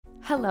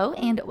Hello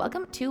and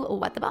welcome to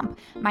What the Bump.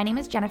 My name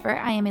is Jennifer.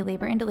 I am a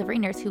labor and delivery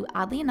nurse who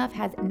oddly enough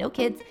has no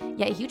kids,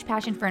 yet a huge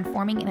passion for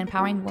informing and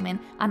empowering women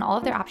on all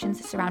of their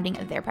options surrounding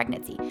their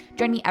pregnancy.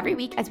 Join me every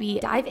week as we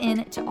dive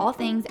into all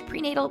things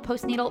prenatal,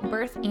 postnatal,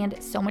 birth,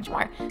 and so much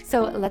more.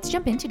 So let's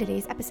jump into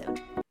today's episode.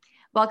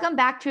 Welcome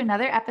back to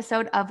another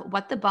episode of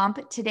What the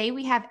Bump. Today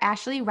we have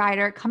Ashley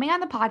Ryder coming on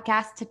the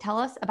podcast to tell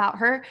us about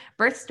her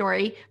birth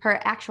story, her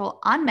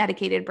actual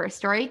unmedicated birth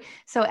story.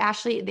 So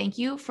Ashley, thank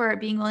you for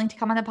being willing to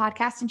come on the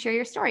podcast and share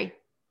your story.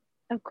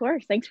 Of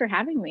course. Thanks for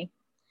having me.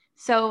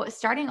 So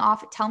starting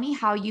off, tell me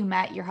how you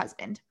met your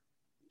husband.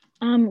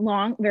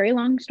 Very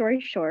long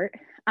story short.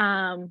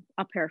 I'll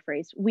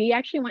paraphrase. We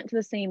actually went to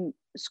the same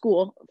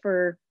school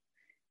for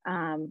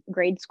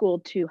grade school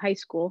to high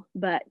school,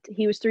 but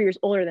he was 3 years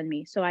older than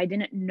me. So I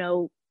didn't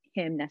know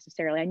him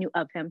necessarily. I knew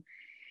of him.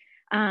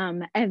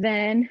 And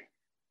then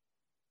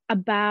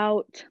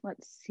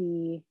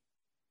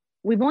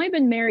we've only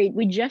been married.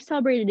 We just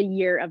celebrated a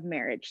year of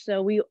marriage.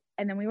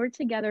 And then we were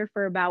together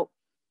for about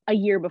a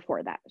year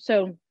before that.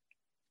 So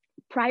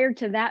prior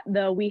to that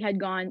though, we had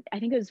gone, I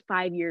think it was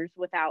 5 years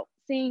without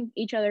seeing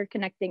each other,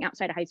 connecting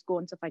outside of high school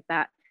and stuff like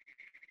that.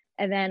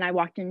 And then I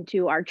walked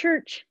into our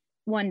church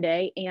one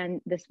day and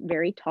this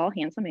very tall,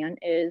 handsome man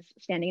is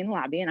standing in the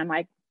lobby and I'm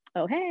like,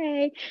 oh,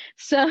 hey.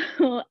 So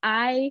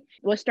I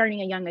was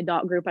starting a young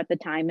adult group at the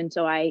time. And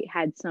so I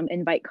had some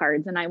invite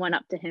cards and I went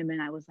up to him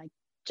and I was like,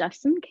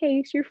 just in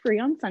case you're free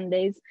on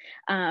Sundays,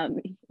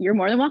 you're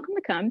more than welcome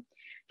to come.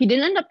 He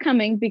didn't end up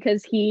coming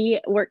because he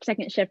worked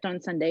second shift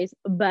on Sundays,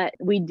 but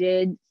we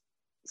did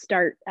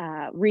start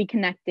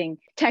reconnecting,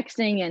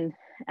 texting and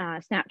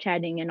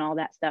Snapchatting and all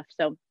that stuff.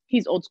 So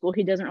he's old school.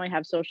 He doesn't really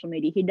have social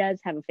media. He does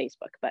have a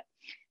Facebook, but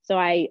so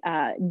I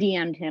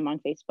DM'd him on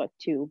Facebook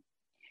to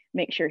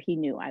make sure he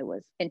knew I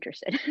was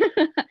interested.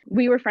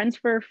 We were friends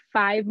for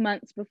 5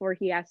 months before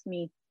he asked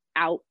me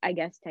out, I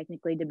guess,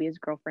 technically to be his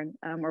girlfriend,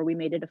 or we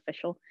made it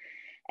official.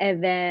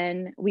 And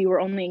then we were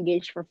only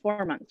engaged for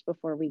 4 months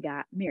before we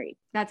got married.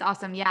 That's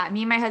awesome. Yeah.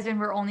 Me and my husband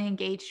were only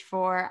engaged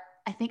for,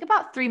 I think,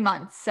 about 3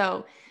 months.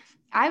 So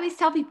I always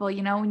tell people,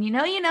 when you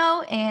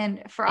know,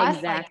 and for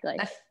Exactly.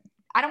 us,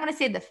 I don't want to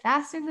say the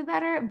faster the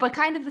better, but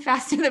kind of the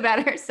faster the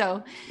better.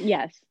 So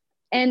yes.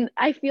 And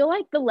I feel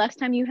like the less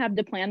time you have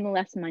to plan, the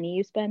less money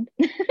you spend.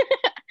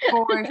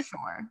 For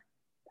sure.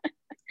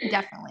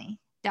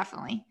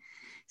 Definitely.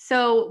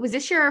 So was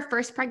this your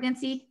first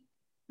pregnancy?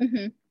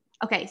 Mm-hmm.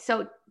 Okay.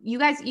 So you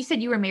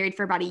said you were married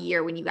for about a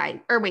year when you've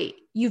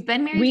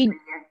been married for a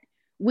year?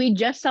 We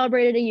just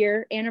celebrated a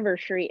year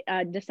anniversary,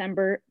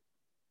 December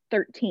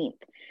 13th.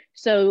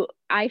 So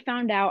I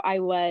found out I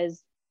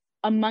was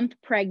a month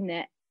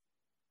pregnant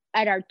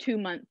at our 2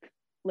 month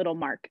little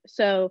mark.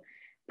 So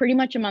pretty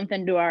much a month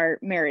into our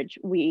marriage,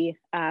 we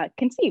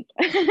conceived.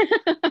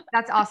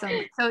 That's awesome.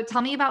 So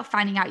tell me about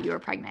finding out you were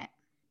pregnant.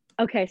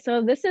 Okay.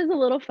 So this is a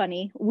little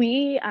funny.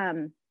 We,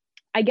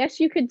 I guess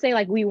you could say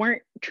like we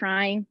weren't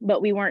trying,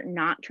 but we weren't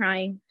not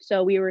trying.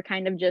 So we were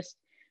kind of just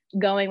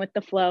going with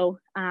the flow.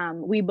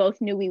 We both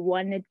knew we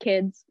wanted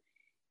kids.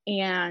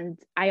 And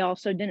I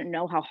also didn't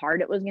know how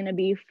hard it was going to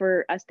be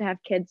for us to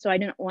have kids. So I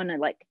didn't want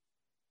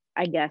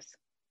to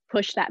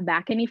push that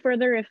back any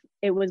further if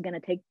it was going to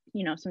take,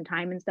 some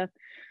time and stuff.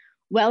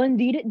 Well,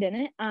 indeed it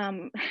didn't.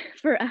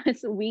 For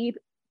us,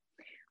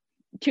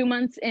 2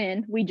 months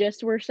in, we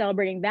just were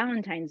celebrating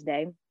Valentine's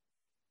Day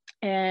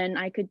and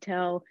I could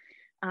tell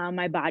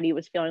my body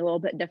was feeling a little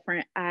bit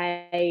different.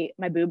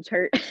 My boobs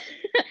hurt.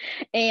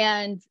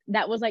 And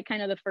that was like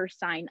kind of the first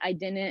sign. I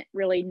didn't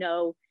really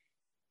know,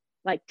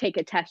 like take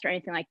a test or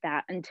anything like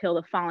that until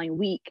the following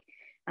week.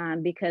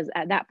 Because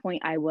at that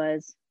point I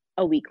was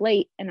a week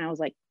late and I was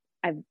like,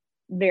 I've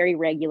very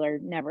regular,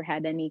 never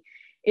had any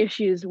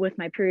issues with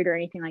my period or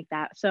anything like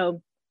that.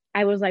 So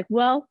I was like,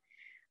 well,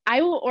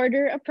 I will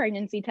order a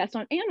pregnancy test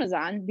on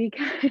Amazon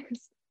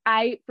because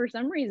for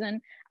some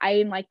reason, I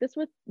am like this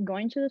with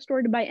going to the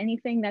store to buy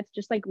anything that's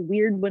just like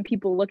weird when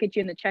people look at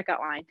you in the checkout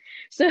line.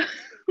 So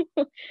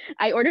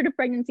I ordered a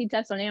pregnancy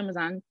test on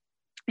Amazon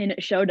and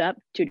it showed up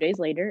 2 days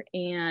later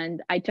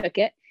and I took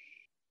it.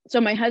 So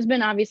my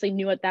husband obviously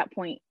knew at that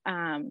point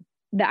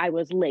that I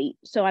was late.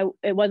 So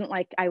it wasn't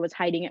like I was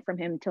hiding it from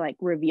him to like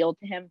reveal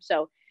to him.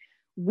 So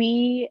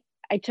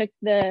I took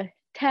the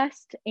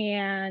test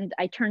and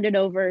I turned it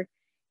over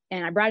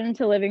and I brought it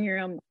into the living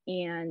room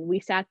and we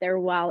sat there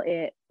while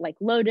it like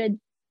loaded.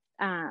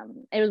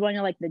 It was one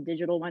of like the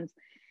digital ones.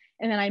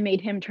 And then I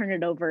made him turn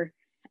it over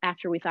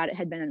after we thought it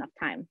had been enough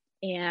time.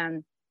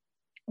 And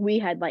we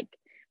had like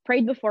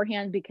prayed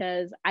beforehand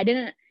because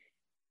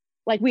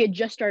we had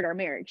just started our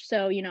marriage.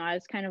 So, I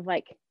was kind of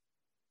like,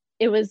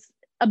 it was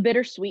a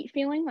bittersweet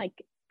feeling. Like,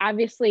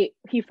 obviously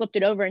he flipped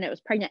it over and it was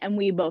pregnant and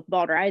we both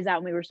bawled our eyes out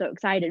and we were so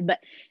excited, but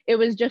it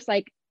was just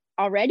like,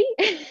 already.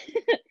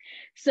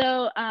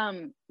 So,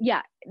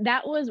 yeah,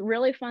 that was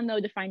really fun though,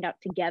 to find out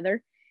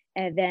together.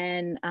 And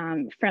then,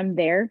 from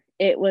there,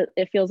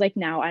 it feels like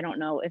now, I don't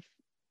know if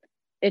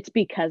it's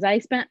because I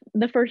spent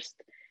the first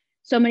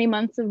so many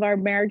months of our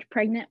marriage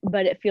pregnant,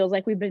 but it feels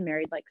like we've been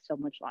married like so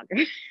much longer.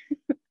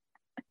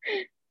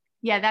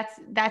 Yeah,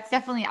 that's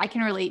definitely, I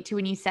can relate to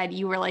when you said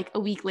you were like a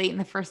week late and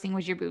the first thing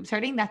was your boobs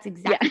hurting. That's Yeah.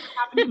 exactly what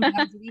happened to me.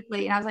 I was a week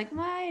late and I was like,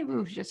 my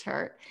boobs just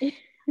hurt.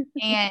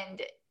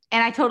 And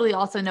I totally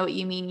also know what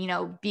you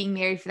mean, being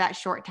married for that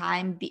short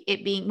time,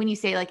 it being, when you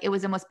say like it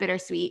was almost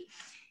bittersweet,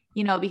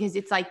 because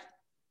it's like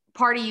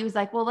part of you is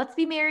like, well, let's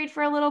be married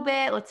for a little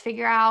bit. Let's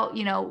figure out,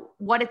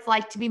 what it's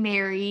like to be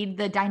married,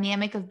 the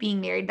dynamic of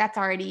being married. That's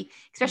already,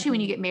 especially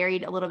when you get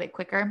married a little bit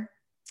quicker,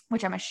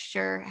 which I'm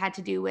sure had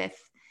to do with,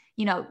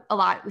 a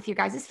lot with your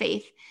guys'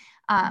 faith.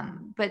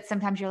 But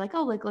sometimes you're like,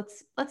 oh, like,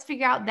 let's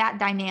figure out that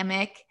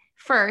dynamic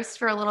first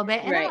for a little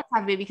bit and then Right. let's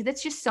have a baby, because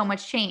it's just so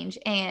much change.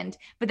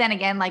 But then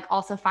again, like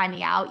also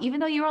finding out,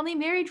 even though you were only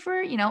married for,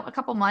 a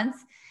couple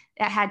months,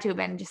 that had to have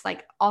been just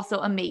like also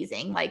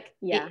amazing. Like,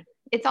 Yeah.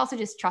 it's also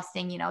just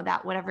trusting,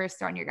 that whatever is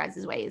thrown your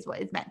guys' way is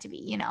what is meant to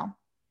be.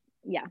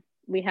 Yeah.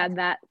 We had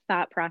that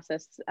thought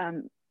process.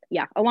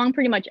 Along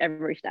pretty much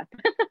every step.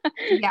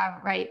 Yeah,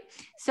 right.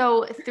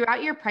 So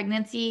throughout your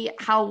pregnancy,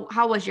 how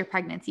was your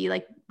pregnancy?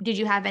 Like, did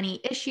you have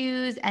any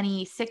issues,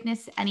 any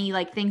sickness, any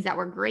like things that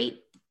were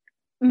great?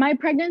 My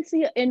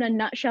pregnancy in a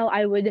nutshell,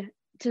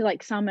 to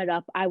like sum it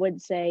up, I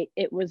would say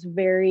it was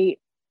very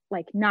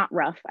like not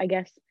rough, I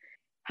guess.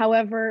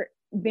 However,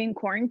 being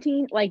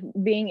quarantined, like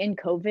being in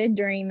COVID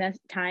during this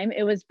time,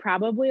 it was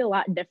probably a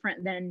lot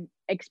different than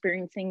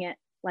experiencing it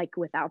like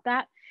without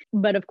that.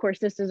 But of course,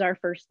 this is our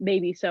first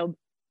baby. So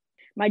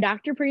my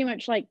doctor pretty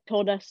much like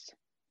told us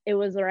it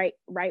was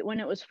right when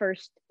it was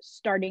first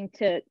starting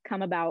to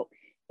come about,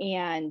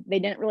 and they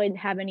didn't really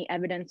have any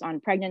evidence on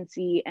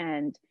pregnancy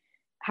and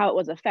how it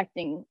was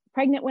affecting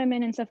pregnant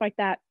women and stuff like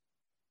that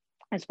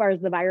as far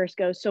as the virus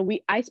goes. So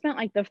I spent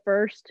like the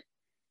first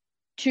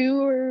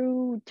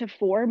 2 to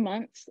 4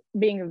 months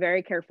being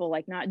very careful,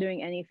 like not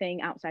doing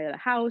anything outside of the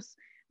house.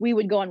 We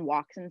would go on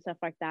walks and stuff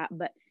like that,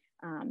 but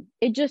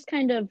it just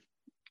kind of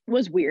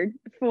was weird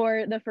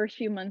for the first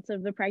few months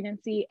of the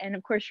pregnancy. And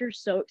of course, you're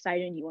so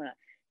excited and you want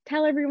to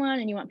tell everyone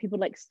and you want people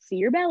to like see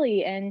your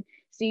belly and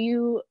see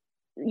you,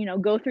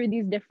 go through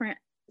these different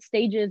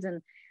stages.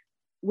 And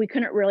we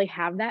couldn't really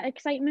have that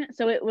excitement.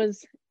 So it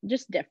was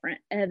just different.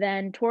 And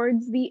then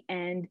towards the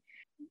end,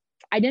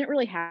 I didn't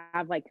really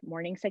have like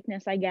morning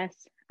sickness, I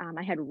guess.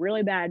 I had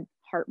really bad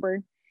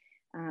heartburn,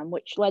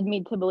 which led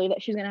me to believe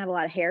that she's going to have a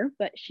lot of hair,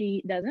 but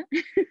she doesn't.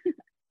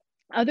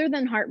 Other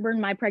than heartburn,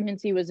 my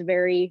pregnancy was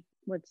very,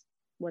 what's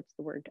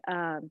the word?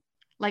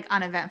 Like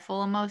uneventful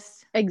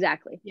almost.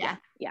 Exactly. Yeah.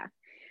 Yeah.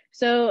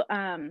 So,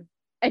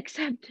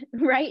 except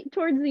right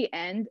towards the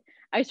end,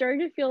 I started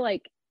to feel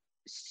like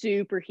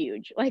super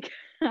huge. Like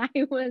at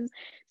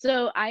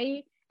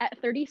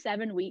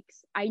 37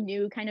 weeks, I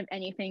knew kind of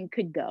anything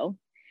could go.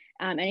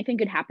 Anything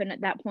could happen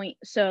at that point.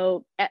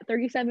 So at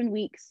 37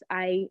 weeks,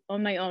 I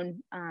own my own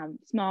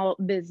small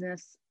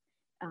business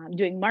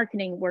doing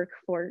marketing work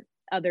for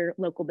other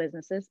local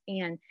businesses.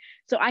 And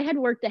so I had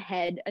worked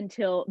ahead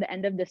until the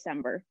end of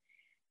December.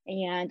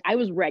 And I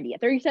was ready.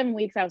 At 37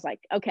 weeks, I was like,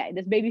 okay,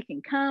 this baby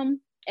can come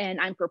and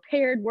I'm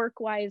prepared work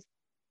wise.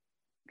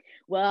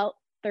 Well,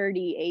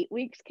 38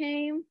 weeks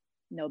came,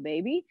 no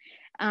baby.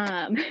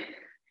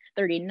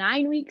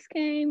 39 weeks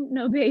came,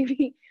 no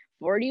baby.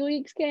 40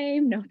 weeks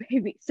came, no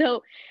baby.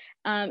 So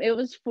it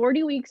was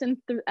 40 weeks and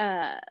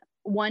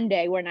one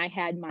day when I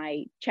had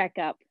my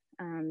checkup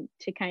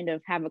to kind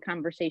of have a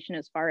conversation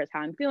as far as how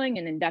I'm feeling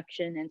and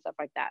induction and stuff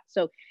like that.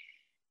 So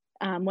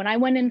when I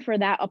went in for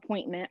that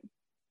appointment,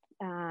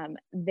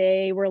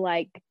 they were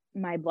like,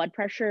 my blood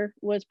pressure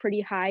was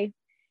pretty high.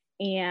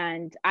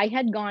 And I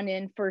had gone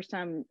in for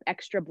some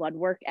extra blood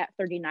work at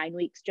 39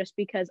 weeks just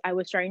because I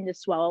was starting to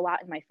swell a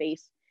lot in my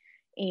face.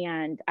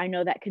 And I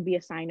know that could be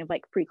a sign of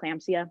like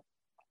preeclampsia.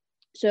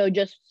 So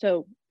just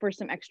so for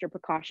some extra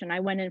precaution,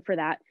 I went in for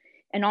that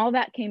and all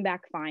that came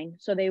back fine.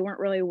 So they weren't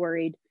really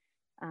worried.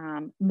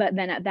 But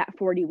then at that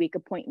 40-week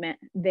appointment,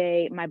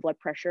 my blood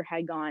pressure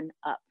had gone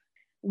up.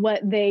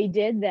 What they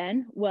did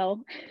then,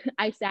 well,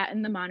 I sat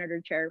in the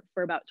monitor chair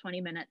for about 20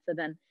 minutes and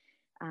then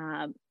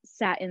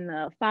sat in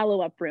the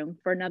follow-up room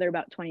for another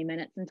about 20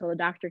 minutes until the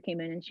doctor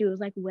came in and she was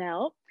like,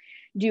 well,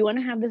 do you want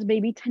to have this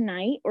baby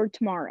tonight or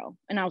tomorrow?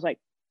 And I was like,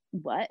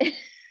 what?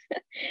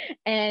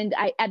 And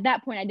at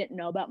that point, I didn't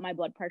know about my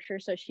blood pressure.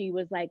 So she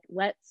was like,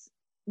 let's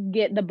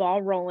get the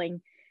ball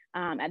rolling.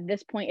 At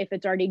this point, if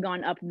it's already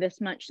gone up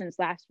this much since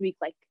last week,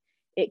 like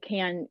it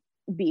can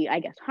be, I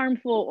guess,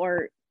 harmful,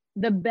 or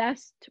the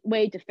best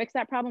way to fix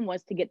that problem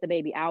was to get the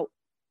baby out.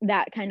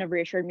 That kind of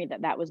reassured me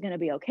that was going to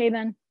be okay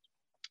then.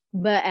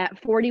 But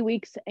at 40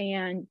 weeks,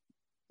 and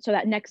so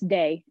that next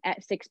day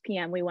at 6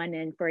 p.m., we went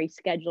in for a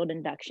scheduled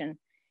induction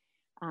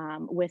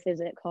with,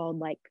 is it called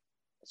like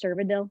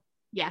Cervidil?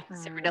 Yeah,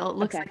 Cervidil. It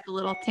looks okay. like a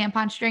little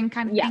tampon string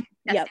kind of thing.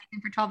 Yep.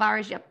 For 12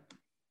 hours. Yep.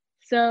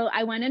 So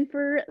I went in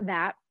for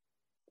that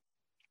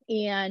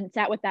and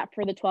sat with that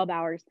for the 12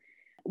 hours,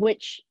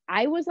 which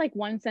I was like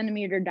 1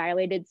 centimeter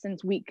dilated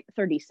since week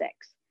 36.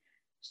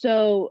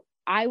 So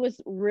I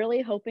was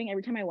really hoping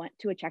every time I went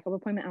to a checkup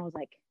appointment, I was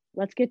like,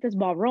 let's get this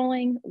ball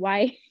rolling.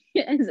 Why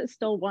is it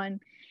still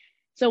 1?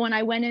 So when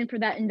I went in for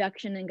that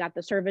induction and got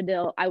the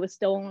Cervidil, I was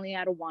still only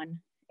at a 1.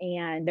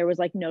 and there was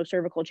like no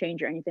cervical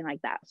change or anything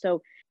like that.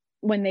 So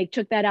when they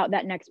took that out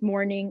that next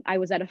morning, I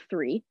was at a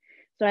 3.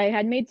 So I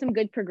had made some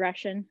good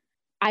progression.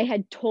 I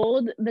had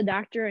told the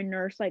doctor and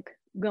nurse, like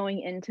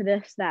going into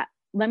this, that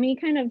let me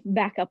kind of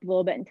back up a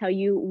little bit and tell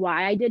you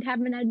why I did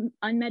have an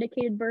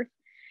unmedicated birth.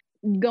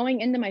 Going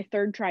into my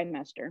 3rd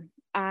trimester,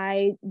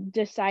 I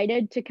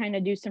decided to kind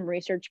of do some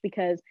research,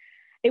 because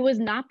it was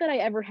not that I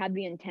ever had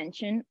the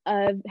intention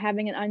of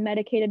having an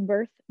unmedicated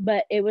birth,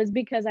 but it was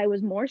because I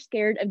was more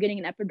scared of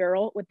getting an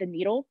epidural with the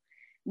needle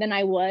than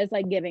I was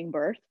like giving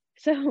birth.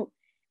 So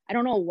I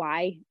don't know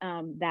why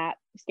that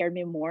scared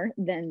me more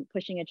than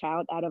pushing a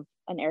child out of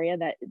an area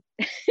that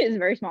is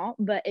very small,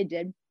 but it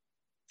did.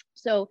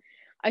 So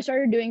I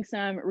started doing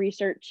some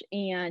research,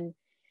 and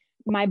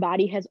my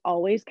body has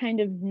always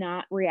kind of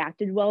not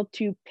reacted well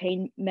to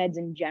pain meds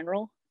in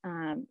general.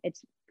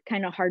 It's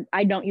kind of hard.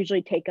 I don't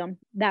usually take them.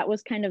 That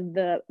was kind of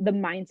the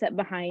mindset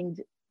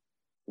behind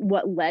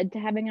what led to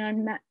having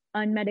an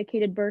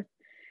unmedicated birth.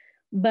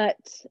 But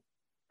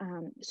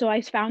so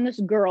I found this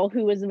girl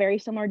who was very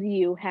similar to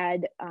you,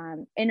 had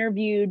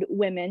interviewed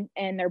women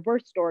and their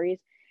birth stories,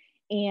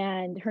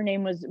 and her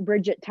name was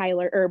Bridget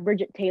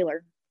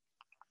Taylor.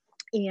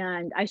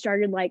 And I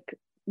started like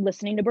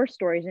listening to birth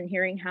stories and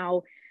hearing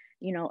how,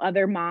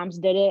 other moms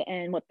did it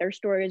and what their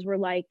stories were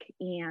like.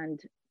 And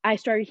I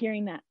started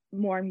hearing that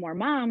more and more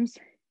moms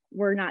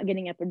were not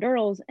getting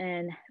epidurals,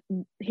 and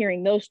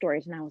hearing those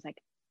stories. And I was like,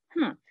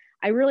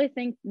 I really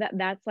think that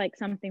that's like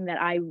something that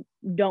I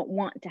don't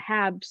want to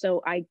have.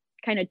 So I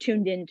kind of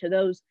tuned into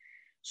those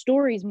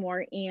stories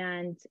more,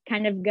 and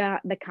kind of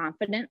got the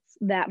confidence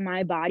that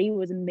my body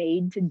was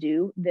made to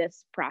do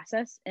this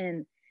process,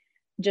 and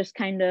just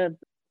kind of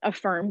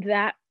affirmed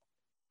that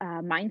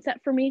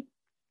mindset for me.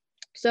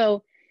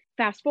 So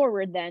fast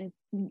forward, then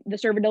the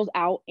Cervidil's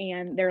out,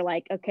 and they're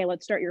like, okay,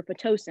 let's start your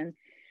Pitocin.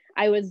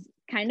 I was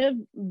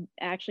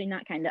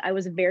I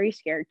was very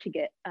scared to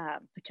get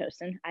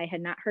Pitocin. I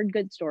had not heard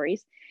good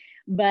stories,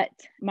 but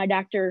my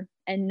doctor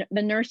and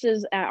the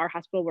nurses at our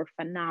hospital were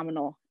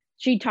phenomenal.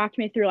 She talked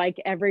me through like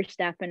every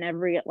step, and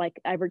every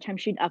time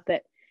she'd up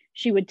it,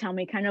 she would tell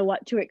me kind of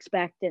what to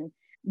expect, and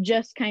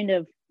just kind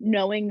of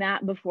knowing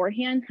that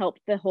beforehand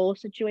helped the whole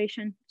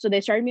situation. So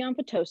they started me on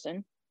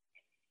Pitocin,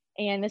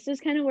 and this is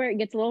kind of where it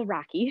gets a little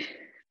rocky.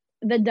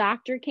 The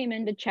doctor came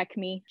in to check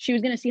me. She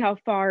was going to see how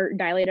far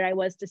dilated I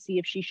was to see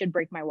if she should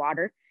break my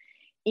water.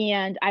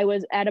 And I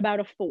was at about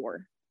a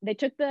 4. They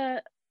took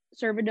the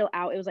Cervidil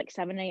out. It was like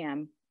 7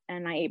 a.m.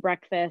 and I ate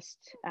breakfast,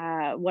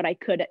 what I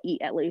could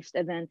eat at least.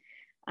 And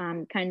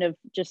then kind of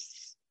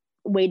just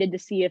waited to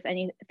see if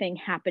anything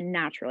happened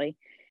naturally.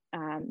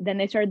 Then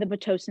they started the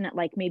Pitocin at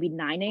like maybe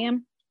 9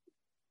 a.m.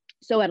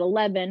 So at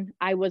 11,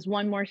 I was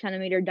 1 more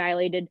centimeter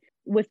dilated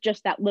with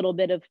just that little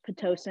bit of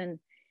Pitocin.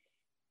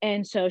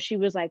 And so she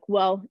was like,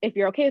 well, if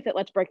you're okay with it,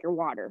 let's break your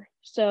water.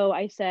 So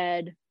I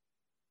said,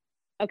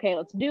 okay,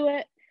 let's do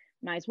it.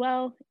 Might as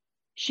well.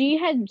 She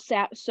had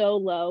sat so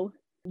low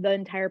the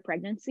entire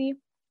pregnancy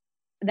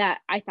that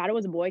I thought it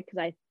was a boy,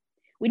 because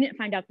we didn't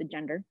find out the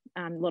gender,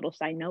 little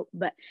side note,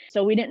 but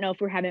so we didn't know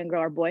if we were having a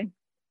girl or boy,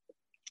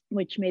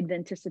 which made the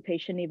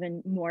anticipation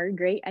even more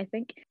great, I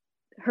think.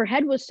 Her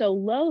head was so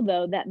low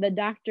though that the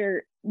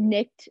doctor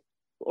nicked,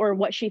 or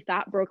what she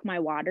thought broke my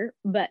water,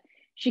 but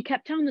she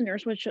kept telling the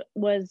nurse, which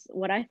was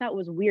what I thought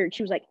was weird.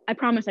 She was like, I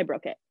promise I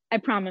broke it. I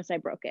promise I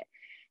broke it.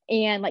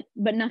 And like,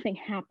 but nothing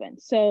happened.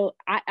 So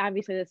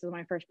obviously this is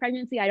my first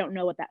pregnancy. I don't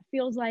know what that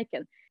feels like.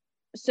 And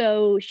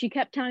so she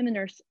kept telling the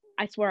nurse,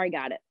 I swear I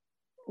got it.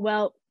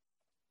 Well,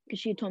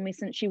 because she told me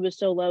since she was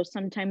so low,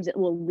 sometimes it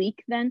will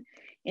leak then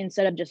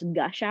instead of just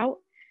gush out.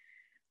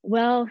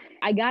 Well,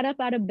 I got up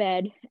out of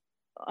bed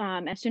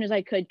as soon as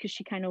I could, because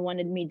she kind of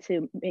wanted me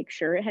to make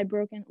sure it had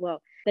broken.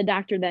 Well, the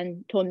doctor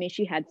then told me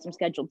she had some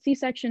scheduled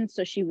C-sections,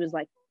 so she was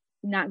like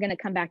not going to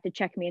come back to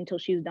check me until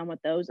she was done with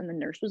those, and the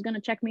nurse was going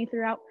to check me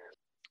throughout.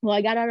 Well,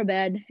 I got out of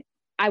bed,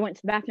 I went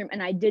to the bathroom,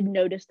 and I did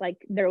notice like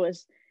there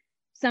was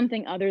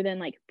something other than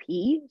like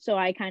pee. So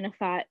I kind of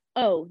thought,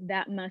 oh,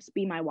 that must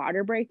be my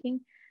water breaking.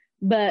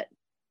 But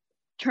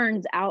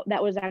turns out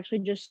that was actually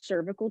just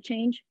cervical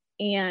change,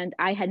 and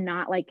I had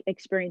not like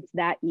experienced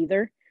that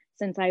either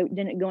since I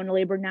didn't go into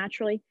labor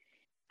naturally.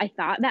 I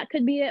thought that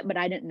could be it, but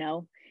I didn't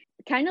know.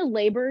 Kind of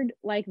labored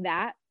like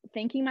that,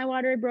 thinking my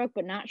water had broke,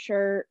 but not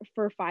sure,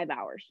 for 5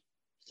 hours.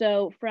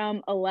 So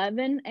from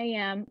 11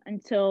 a.m.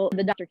 until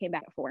the doctor came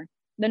back at 4.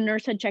 The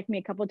nurse had checked me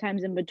a couple of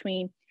times in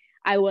between.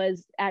 I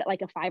was at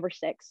like a 5 or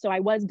 6. So I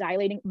was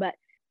dilating, but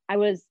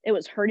it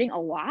was hurting a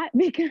lot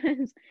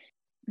because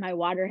my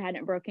water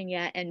hadn't broken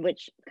yet. And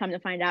which, come to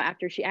find out,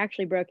 after she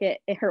actually broke it,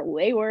 it hurt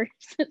way worse.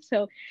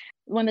 So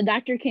when the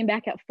doctor came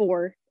back at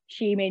 4,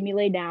 she made me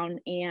lay down,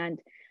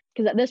 and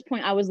because at this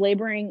point I was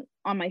laboring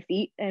on my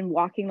feet and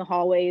walking the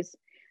hallways.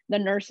 The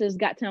nurses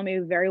got to know me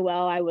very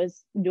well. I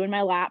was doing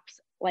my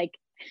laps like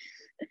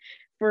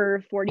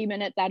for 40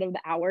 minutes out of the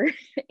hour.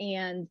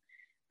 And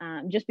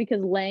just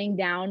because laying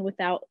down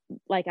without,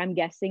 like, I'm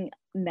guessing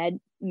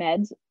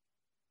meds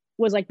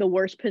was like the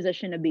worst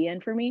position to be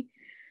in for me.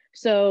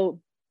 So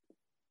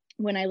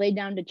when I laid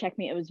down to check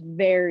me, it was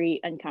very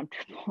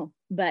uncomfortable.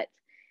 But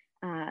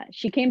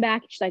she came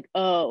back. She's like,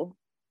 "Oh,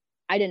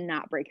 I did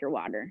not break your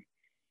water."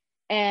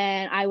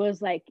 And I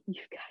was like,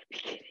 "You've got to be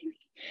kidding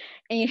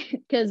me." And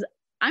because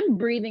I'm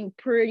breathing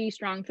pretty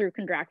strong through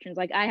contractions,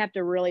 like I have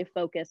to really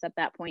focus at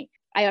that point.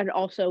 I had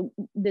also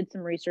did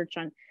some research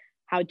on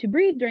how to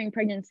breathe during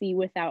pregnancy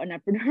without an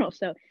epidural.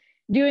 So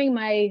doing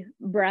my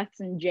breaths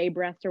and J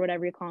breaths or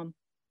whatever you call them.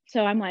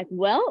 So I'm like,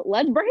 well,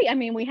 let's break. I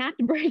mean, we have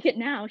to break it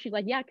now. She's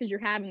like, yeah, because you're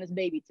having this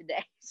baby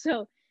today.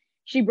 So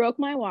she broke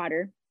my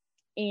water,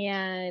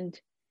 and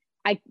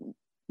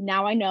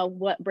now I know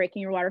what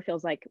breaking your water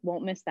feels like.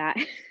 Won't miss that.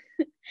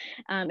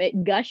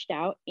 It gushed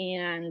out,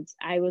 and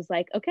I was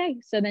like, okay.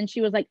 So then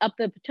she was like, up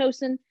the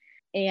Pitocin,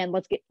 and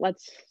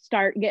let's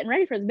start getting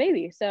ready for the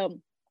baby. So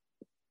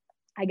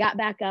I got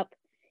back up,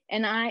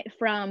 and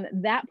from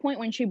that point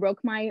when she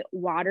broke my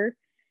water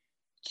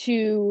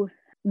to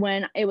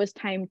when it was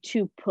time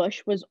to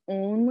push was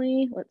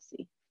only, let's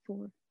see,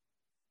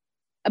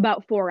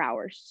 about 4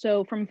 hours.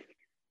 So from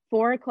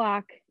 4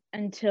 o'clock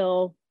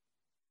until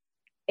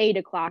 8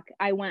 o'clock,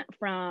 I went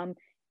from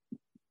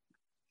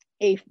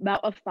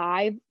about a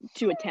 5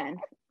 to a 10.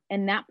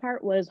 And that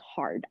part was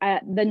hard.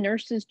 The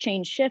nurses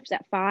changed shifts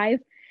at 5.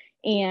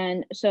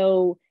 And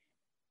so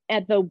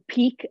at the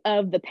peak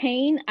of the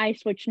pain, I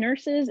switched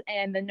nurses,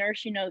 and the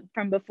nurse,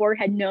 from before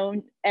had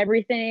known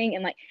everything,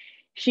 and like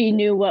she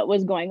knew what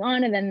was going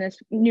on. And then this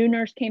new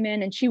nurse came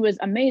in, and she was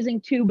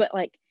amazing too. But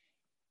like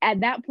at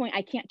that point,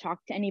 I can't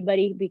talk to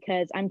anybody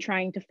because I'm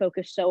trying to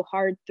focus so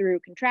hard through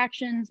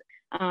contractions,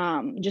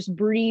 just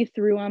breathe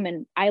through them.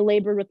 And I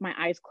labored with my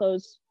eyes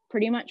closed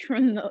pretty much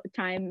from the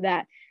time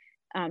that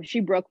she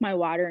broke my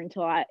water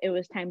until it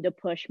was time to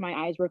push. My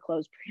eyes were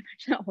closed pretty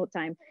much the whole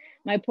time.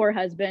 My poor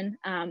husband,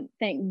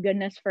 thank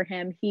goodness for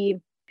him, he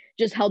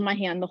just held my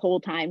hand the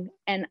whole time.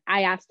 And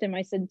I asked him,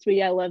 I said,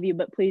 "Sweetie, I love you,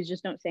 but please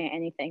just don't say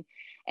anything."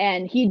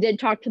 And he did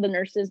talk to the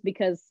nurses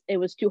because it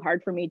was too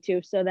hard for me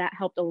to. So that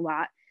helped a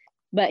lot.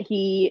 But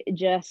he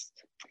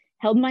just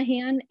held my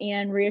hand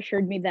and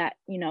reassured me that,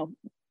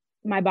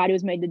 my body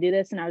was made to do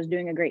this, and I was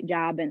doing a great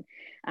job.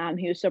 And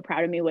he was so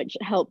proud of me, which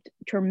helped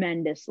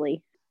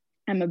tremendously.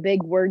 I'm a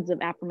big words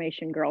of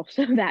affirmation girl,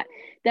 so that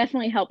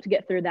definitely helped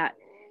get through that.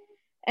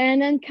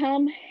 And then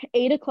come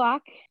 8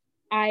 o'clock,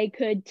 I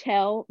could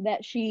tell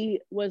that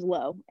she was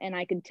low, and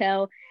I could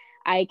tell.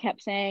 I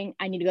kept saying,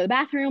 "I need to go to the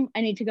bathroom.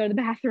 I need to go to the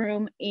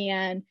bathroom."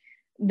 And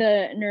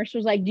the nurse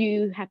was like, "Do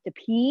you have to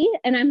pee?"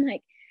 And I'm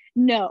like,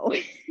 "No."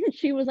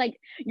 She was like,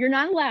 "You're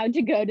not allowed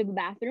to go to the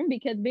bathroom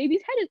because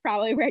baby's head is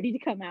probably ready to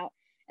come out."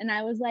 And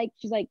I was like,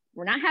 she's like,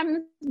 "We're not having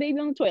this baby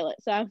on the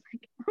toilet." So I was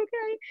like,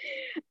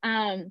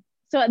 okay.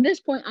 So at this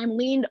point, I'm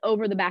leaned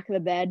over the back of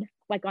the bed,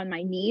 like on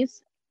my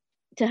knees,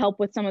 to help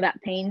with some of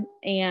that pain.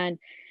 And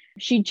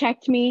she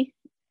checked me.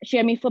 She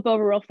had me flip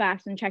over real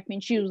fast and checked me.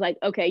 And she was like,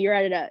 "Okay, you're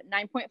at a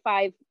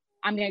 9.5.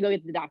 I'm going to go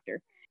get the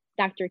doctor."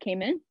 Doctor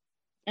came in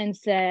and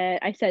said,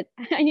 I said,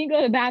 "I need to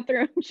go to the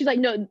bathroom." She's like,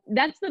 "No,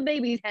 that's the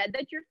baby's head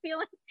that you're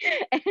feeling."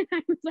 And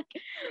I was like,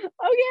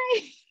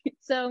 okay.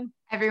 So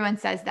everyone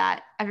says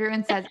that.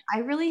 Everyone says,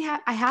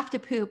 I have to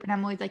poop. And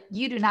I'm always like,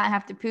 you do not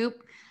have to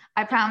poop.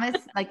 I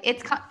promise. Like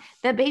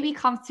the baby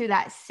comes through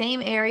that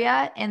same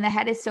area, and the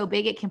head is so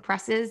big, it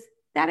compresses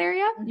that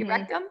area, your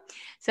rectum.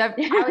 So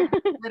I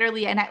would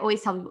literally, and I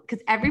always tell people,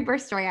 because every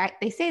birth story,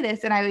 they say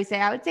this, and I always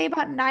say, I would say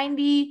about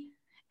 90,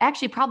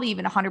 actually probably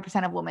even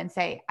 100% of women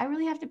say, "I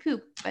really have to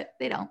poop," but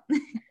they don't.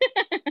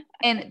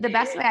 And the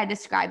best way I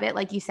describe it,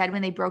 like you said,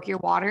 when they broke your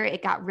water,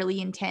 it got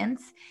really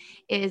intense,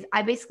 is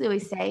I basically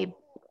always say,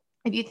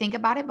 if you think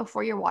about it,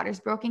 before your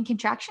water's broken,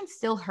 contractions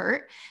still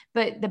hurt,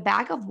 but the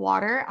bag of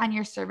water on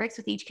your cervix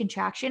with each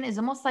contraction is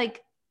almost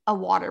like a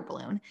water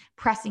balloon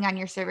pressing on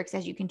your cervix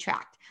as you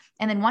contract.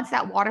 And then once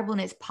that water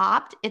balloon is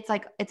popped, it's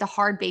like, it's a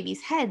hard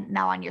baby's head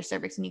now on your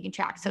cervix when you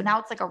contract. So now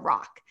it's like a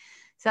rock.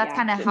 So that's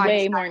kind of how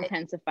way more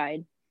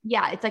intensified.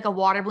 Yeah, it's like a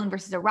water balloon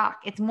versus a rock.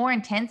 It's more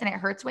intense and it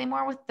hurts way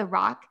more with the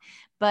rock,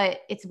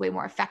 but it's way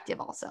more effective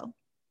also.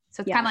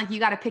 So it's kind of like you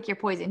got to pick your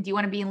poison. Do you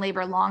want to be in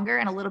labor longer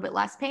and a little bit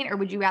less pain, or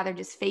would you rather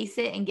just face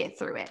it and get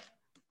through it?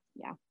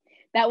 Yeah.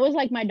 That was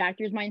like my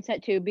doctor's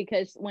mindset too,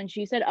 because when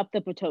she said up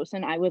the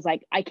Pitocin, I was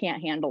like, I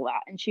can't handle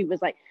that. And she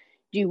was like,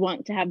 "Do you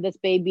want to have this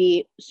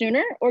baby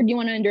sooner, or do you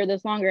want to endure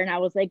this longer?" And I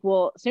was like,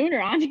 "Well,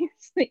 sooner,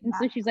 obviously." And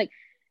so she's like,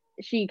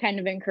 she kind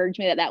of encouraged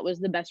me that was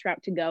the best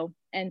route to go.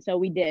 And so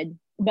we did.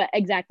 But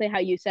exactly how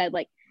you said,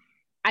 like,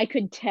 I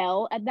could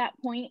tell at that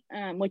point,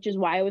 which is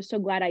why I was so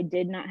glad I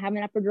did not have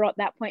an epidural at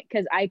that point,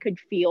 because I could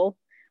feel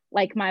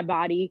like my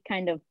body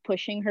kind of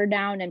pushing her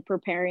down and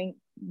preparing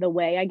the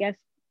way, I guess,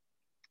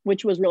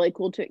 which was really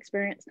cool to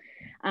experience,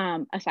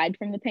 aside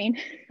from the pain.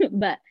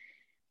 But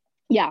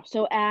yeah,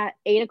 so at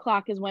 8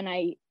 o'clock is when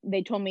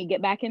they told me,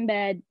 "Get back in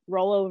bed,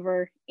 roll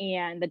over."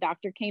 And the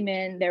doctor came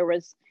in. There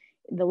was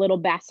the little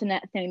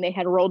bassinet thing they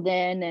had rolled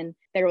in, and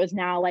there was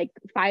now like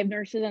 5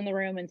 nurses in the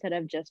room instead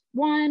of just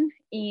 1.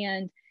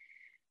 And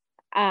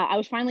I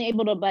was finally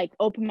able to like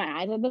open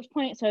my eyes at this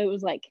point. So it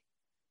was like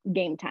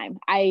game time.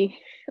 I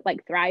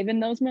like thrive in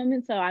those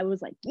moments. So I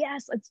was like,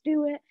 yes, let's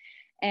do it.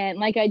 And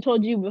like I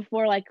told you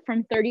before, like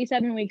from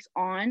 37 weeks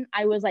on,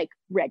 I was like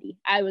ready.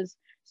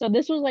 So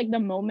this was like the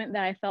moment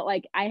that I felt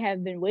like I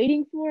have been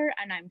waiting for,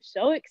 and I'm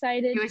so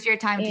excited. It was your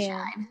time to And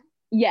shine.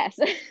 yes,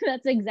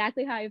 that's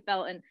exactly how I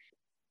felt. And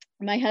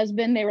my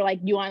husband, they were like,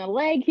 you want a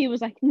leg? He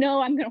was like,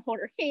 no, I'm going to hold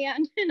her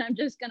hand and I'm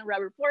just going to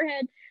rub her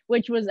forehead,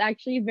 which was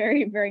actually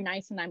very, very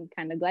nice. And I'm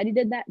kind of glad he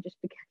did that, just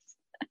because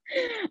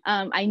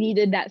I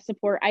needed that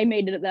support. I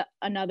made it that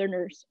another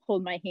nurse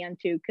hold my hand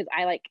too, because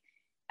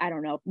I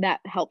don't know,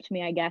 that helped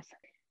me, I guess.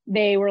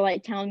 They were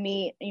like telling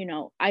me,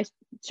 I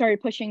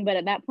started pushing, but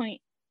at that point,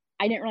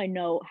 I didn't really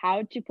know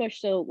how to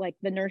push. So like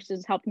the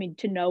nurses helped me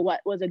to know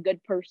what was a good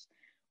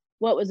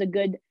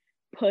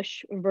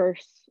push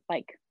versus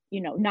like,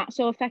 not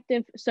so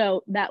effective.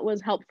 So that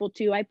was helpful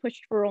too. I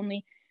pushed for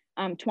only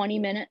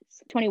 21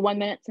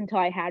 minutes until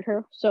I had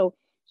her. So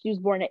she was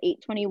born at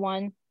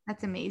 8:21.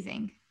 That's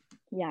amazing.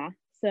 Yeah.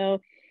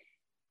 So,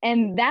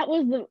 and that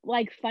was the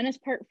like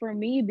funnest part for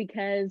me,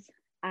 because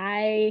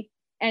I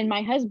and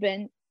my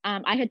husband,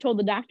 I had told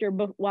the doctor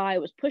while I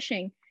was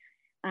pushing,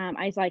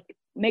 I was like,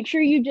 make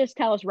sure you just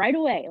tell us right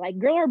away, like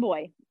girl or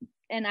boy.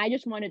 And I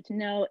just wanted to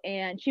know.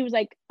 And she was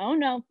like, oh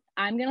no,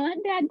 I'm going to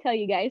let dad tell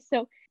you guys.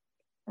 So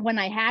when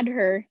I had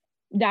her,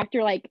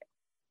 doctor, like,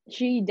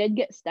 she did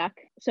get stuck.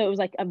 So it was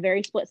like a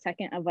very split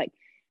second of like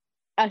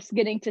us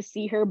getting to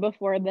see her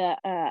before the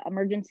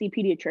emergency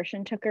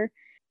pediatrician took her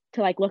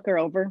to like look her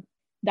over.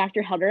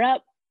 Doctor held her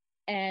up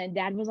and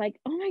dad was like,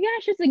 oh my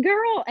gosh, it's a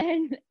girl.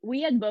 And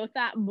we had both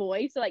that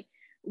boy. So like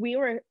we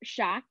were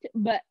shocked,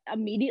 but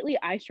immediately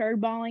I started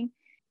bawling.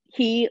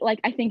 He, like,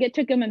 I think it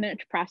took him a minute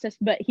to process,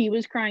 but he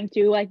was crying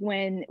too, like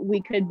when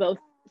we could both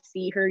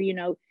see her,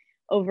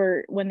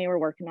 over when they were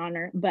working on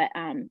her. But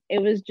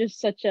it was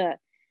just such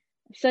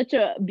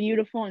a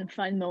beautiful and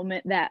fun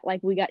moment that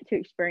like we got to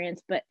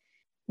experience. But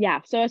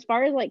yeah, so as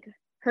far as like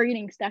her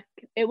getting stuck,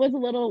 it was a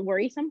little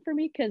worrisome for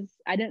me because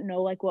I didn't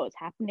know like what was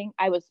happening.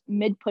 I was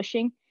mid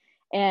pushing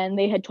and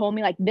they had told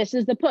me like, this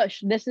is the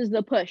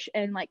push,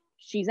 and like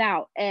she's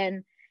out.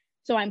 And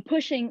so I'm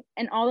pushing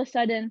and all of a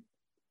sudden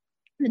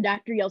the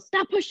doctor yells,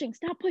 stop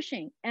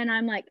pushing. And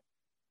I'm like,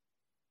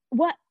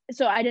 what?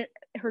 So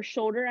her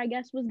shoulder, I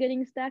guess, was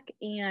getting stuck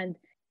and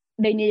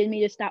they needed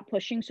me to stop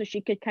pushing so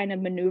she could kind of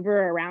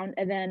maneuver around.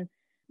 And then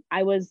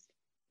I was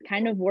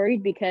kind of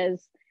worried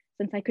because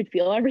since I could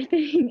feel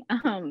everything,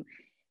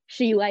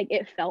 she like,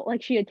 it felt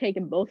like she had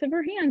taken both of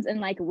her hands and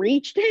like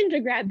reached in to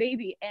grab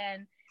baby.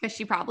 And because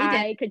she probably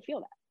I could feel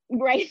that.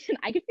 Right. And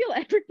I could feel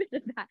every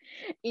bit of that.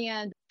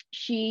 And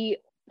she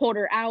pulled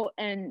her out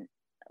and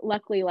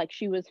luckily like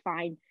she was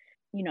fine.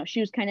 She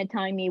was kind of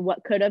telling me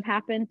what could have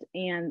happened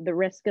and the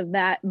risk of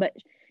that. But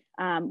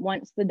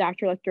once the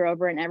doctor looked her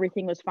over and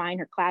everything was fine,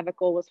 her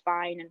clavicle was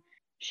fine. And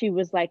she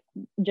was like,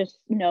 just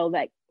know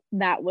that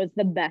that was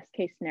the best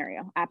case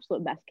scenario,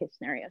 absolute best case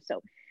scenario.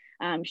 So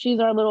she's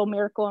our little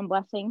miracle and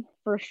blessing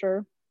for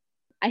sure.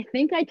 I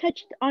think I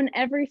touched on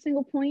every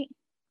single point.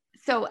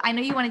 So I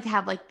know you wanted to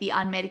have like the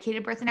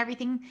unmedicated birth and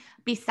everything.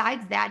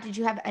 Besides that, did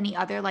you have any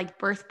other like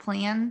birth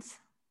plans?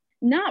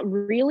 Not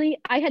really.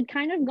 I had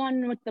kind of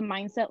gone with the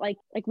mindset like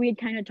we had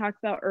kind of talked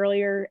about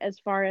earlier, as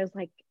far as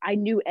like I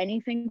knew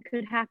anything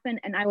could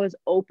happen and I was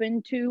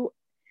open to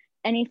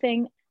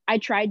anything. I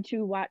tried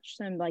to watch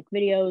some like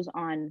videos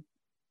on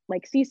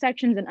like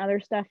C-sections and other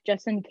stuff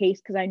just in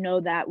case, because I know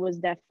that was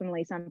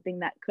definitely something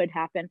that could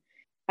happen.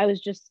 I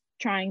was just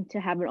trying to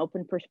have an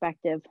open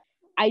perspective.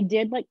 I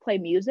did like play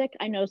music.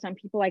 I know some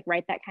people like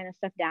write that kind of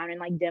stuff down and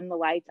like dim the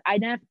lights.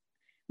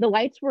 The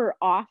lights were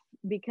off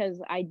because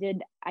I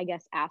did, I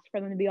guess, ask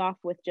for them to be off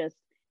with just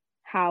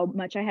how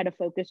much I had to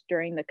focus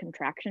during the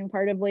contraction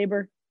part of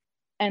labor.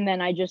 And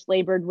then I just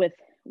labored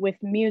with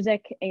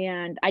music,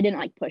 and I didn't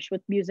like push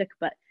with music,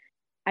 but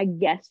I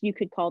guess you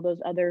could call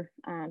those other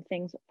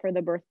things for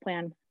the birth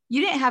plan.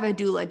 You didn't have a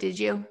doula, did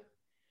you?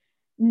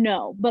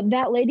 No, but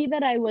that lady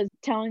that I was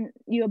telling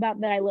you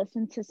about, that I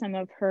listened to some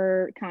of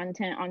her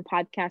content on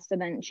podcasts,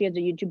 and then she has a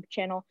YouTube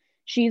channel.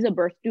 She's a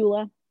birth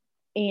doula.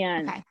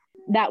 And okay.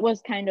 That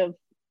was kind of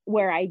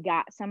where I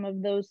got some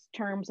of those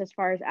terms as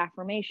far as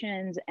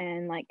affirmations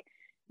and like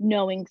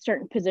knowing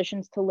certain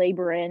positions to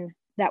labor in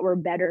that were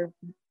better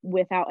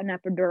without an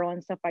epidural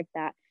and stuff like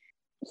that.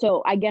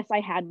 So I guess I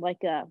had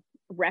like a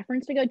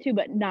reference to go to,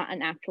 but not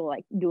an actual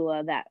like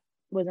doula that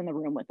was in the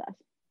room with us.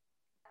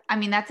 I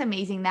mean, that's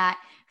amazing that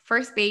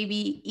first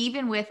baby,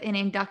 even with an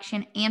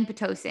induction and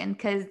Pitocin,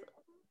 because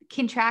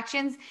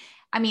contractions,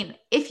 I mean,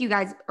 if you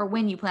guys, or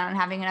when you plan on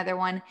having another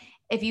one,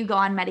 if you go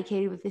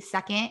unmedicated with the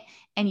second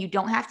and you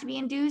don't have to be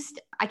induced,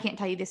 I can't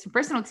tell you this from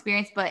personal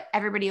experience, but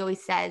everybody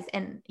always says,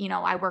 and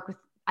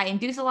I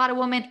induce a lot of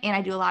women and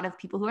I do a lot of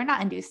people who are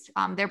not induced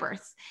their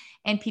births.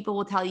 And people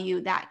will tell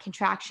you that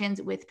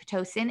contractions with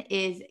Pitocin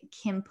is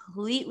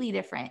completely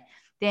different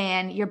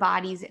than your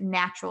body's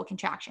natural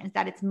contractions,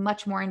 that it's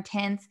much more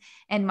intense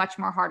and much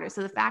more harder.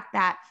 So the fact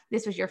that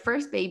this was your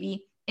first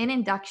baby in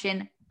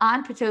induction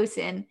on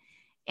Pitocin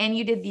and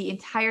you did the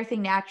entire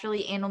thing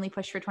naturally and only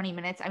pushed for 20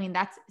 minutes. I mean,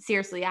 that's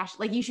seriously, Ash,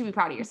 like you should be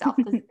proud of yourself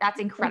because that's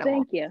incredible.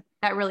 Well, thank you.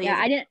 That really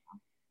Yeah, is.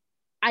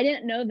 I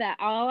didn't know that.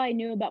 All I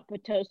knew about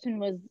Pitocin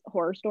was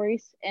horror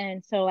stories.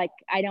 And so like,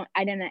 I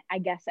didn't, I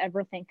guess,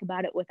 ever think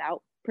about it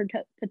without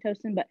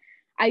Pitocin, but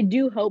I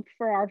do hope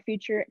for our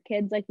future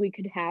kids, like we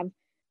could have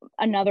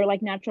another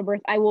like natural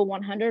birth. I will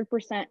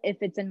 100%, if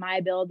it's in my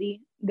ability,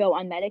 go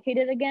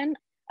unmedicated again.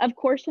 Of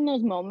course, in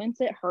those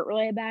moments, it hurt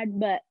really bad,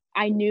 but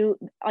I knew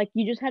like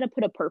you just had to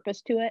put a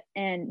purpose to it.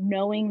 And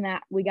knowing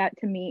that we got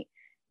to meet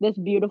this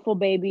beautiful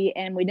baby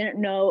and we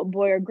didn't know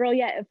boy or girl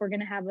yet, if we're going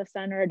to have a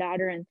son or a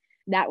daughter. And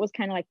that was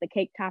kind of like the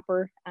cake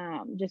topper,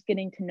 just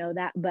getting to know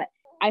that. But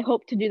I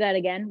hope to do that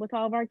again with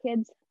all of our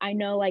kids. I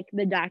know like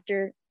the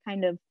doctor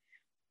kind of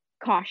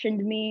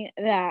cautioned me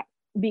that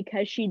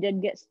because she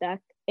did get stuck,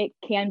 it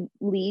can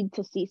lead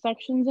to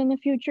C-sections in the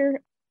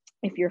future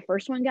if your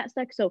first one got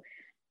stuck. So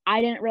I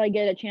didn't really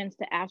get a chance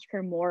to ask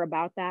her more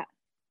about that.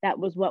 That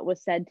was what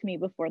was said to me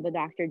before the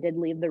doctor did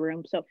leave the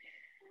room. So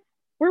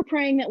we're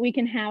praying that we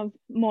can have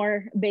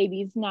more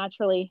babies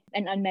naturally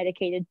and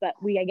unmedicated, but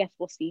I guess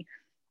we'll see.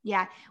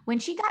 Yeah. When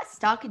she got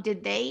stuck,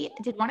 did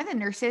one of the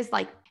nurses,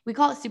 like we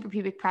call it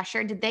suprapubic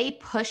pressure, did they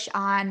push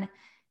on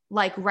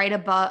like right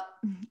above,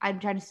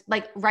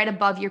 right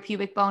above your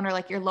pubic bone or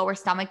like your lower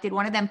stomach? Did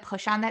one of them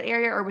push on that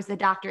area, or was the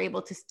doctor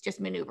able to just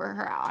maneuver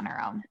her out on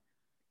her own?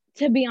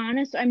 To be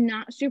honest, I'm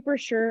not super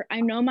sure. I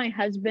know my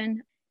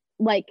husband,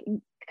 like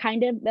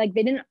kind of like,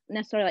 they didn't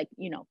necessarily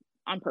like,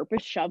 on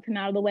purpose shove him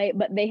out of the way,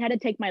 but they had to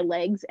take my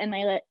legs and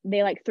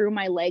they like threw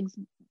my legs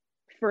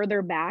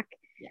further back.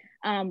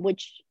 Yeah.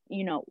 Which,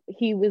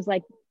 he was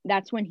like,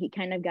 that's when he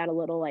kind of got a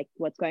little like,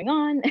 what's going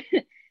on?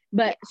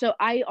 But so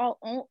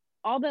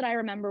all that I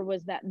remember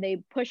was that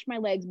they pushed my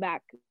legs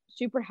back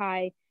super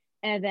high.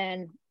 And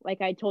then,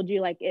 like I told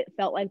you, like it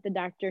felt like the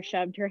doctor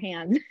shoved her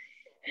hands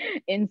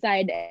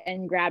inside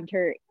and grabbed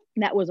her.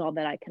 That was all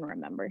that I can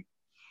remember.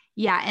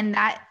 Yeah. And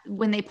that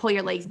when they pull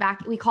your legs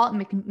back, we call it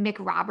Mick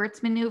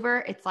Roberts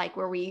maneuver. It's like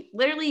where we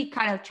literally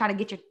kind of try to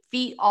get your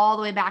feet all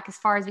the way back as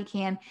far as we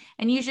can.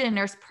 And usually a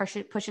nurse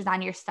pushes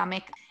on your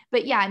stomach.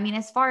 But yeah, I mean,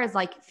 as far as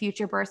like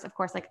future births, of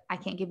course, like I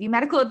can't give you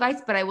medical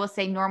advice, but I will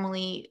say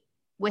normally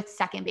with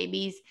second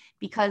babies,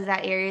 because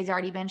that area has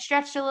already been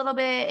stretched a little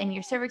bit and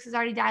your cervix is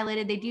already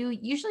dilated, they do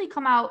usually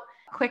come out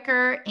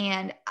quicker.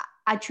 And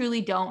I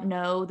truly don't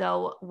know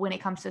though, when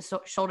it comes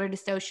to shoulder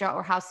dystocia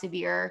or how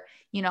severe,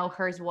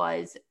 hers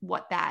was,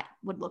 what that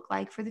would look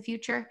like for the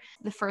future.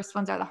 The first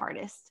ones are the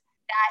hardest.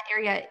 That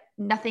area,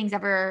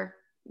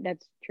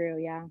 That's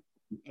true. Yeah.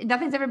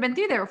 Nothing's ever been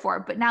through there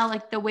before, but now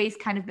like the way's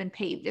kind of been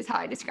paved is how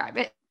I describe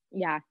it.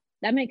 Yeah,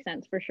 that makes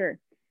sense for sure.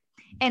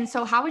 And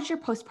so how was your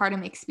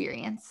postpartum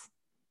experience?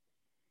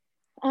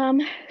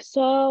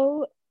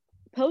 So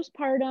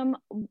postpartum,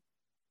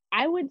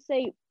 I would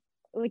say,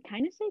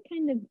 kind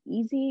of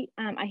easy.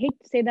 I hate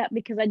to say that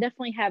because I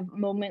definitely have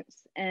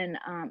moments and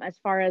as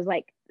far as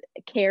like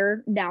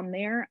care down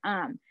there,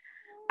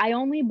 I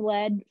only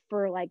bled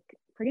for like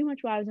pretty much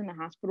while I was in the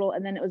hospital,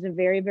 and then it was a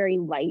very, very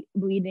light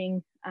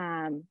bleeding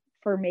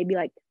for maybe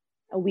like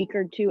a week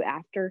or two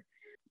after.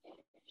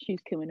 She's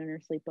cooing in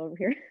her sleep over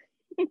here.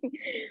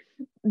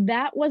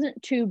 That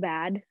wasn't too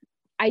bad.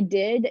 I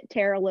did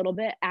tear a little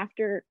bit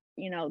after,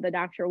 the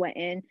doctor went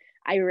in.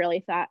 I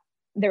really thought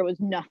there was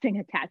nothing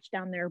attached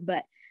down there,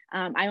 but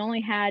I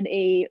only had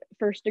a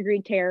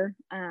 1st-degree tear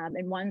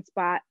in one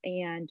spot.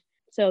 And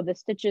so the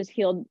stitches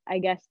healed. I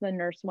guess the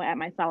nurse went at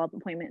my follow-up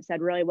appointment,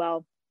 said really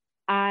well.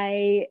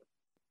 I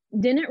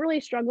didn't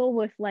really struggle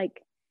with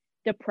like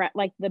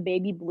like the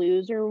baby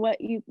blues or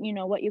what you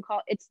call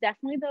it. It's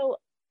definitely though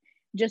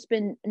just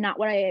been not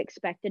what I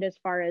expected as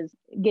far as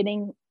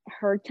getting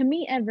her to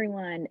meet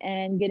everyone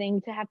and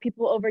getting to have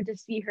people over to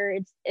see her.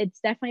 It's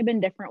definitely been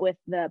different with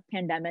the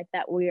pandemic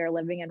that we are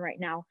living in right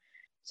now.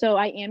 So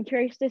I am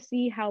curious to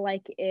see how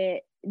like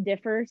it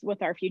differs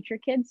with our future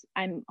kids.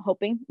 I'm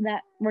hoping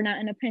that we're not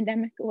in a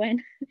pandemic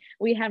when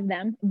we have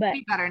them, but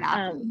we better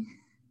not.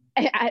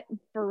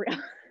 For real.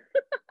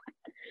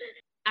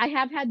 I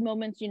have had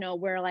moments,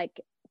 where like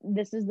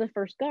this is the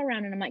first go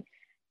around and I'm like,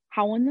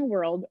 how in the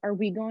world are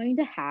we going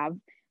to have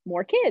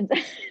more kids?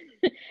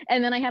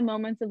 And then I have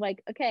moments of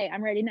like, okay,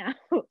 I'm ready now.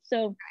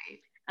 So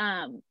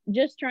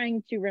just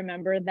trying to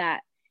remember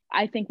that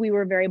I think we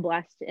were very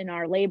blessed in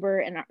our labor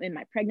and in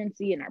my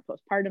pregnancy and our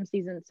postpartum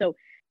season. So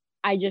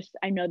I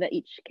know that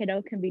each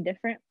kiddo can be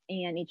different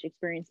and each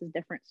experience is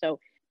different. So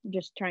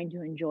just trying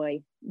to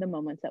enjoy the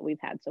moments that we've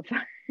had so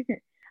far.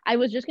 I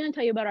was just going to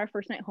tell you about our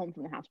first night home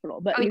from the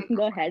hospital, but you can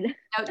go ahead.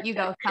 No, you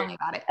go. Tell me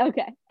about it.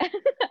 Okay.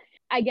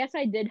 I guess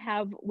we did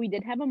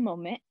have a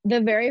moment. The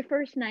very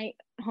first night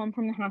home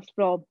from the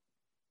hospital,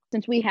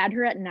 since we had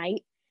her at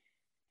night,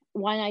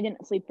 one, I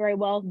didn't sleep very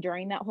well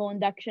during that whole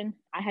induction.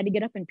 I had to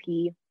get up and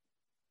pee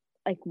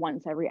like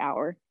once every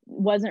hour.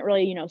 Wasn't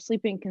really,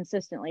 sleeping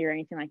consistently or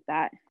anything like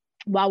that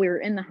while we were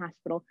in the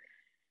hospital.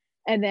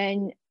 And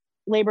then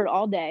labored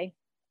all day,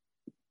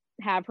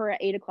 have her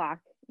at 8 o'clock,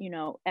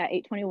 at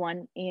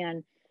 8:21.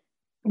 And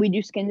we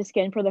do skin to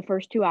skin for the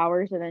first 2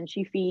 hours, and then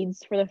she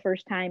feeds for the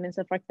first time and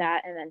stuff like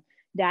that. And then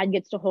dad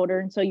gets to hold her.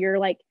 And so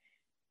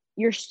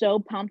you're so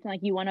pumped and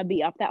like you want to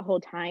be up that whole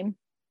time,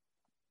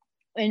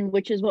 and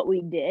which is what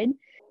we did.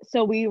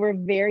 So we were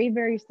very,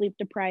 very sleep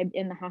deprived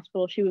in the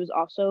hospital. She was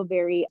also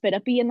very fit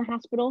uppy in the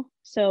hospital.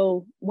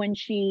 So when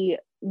she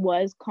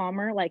was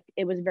calmer, like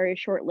it was very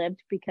short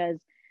lived because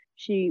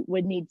she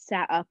would need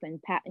sat up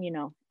and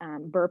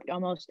burped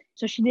almost.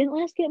 So she didn't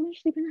let us get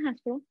much sleep in the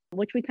hospital,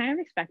 which we kind of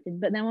expected.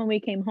 But then when we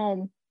came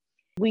home,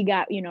 we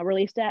got,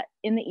 released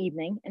in the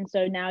evening. And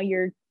so now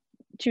you're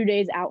 2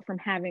 days out from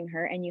having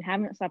her and you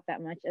haven't slept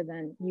that much. And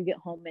then you get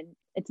home and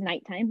it's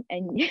nighttime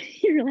and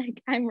you're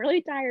like, I'm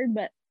really tired,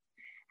 but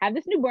I have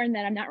this newborn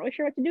that I'm not really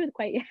sure what to do with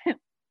quite yet.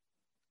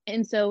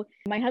 And so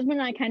my husband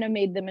and I kind of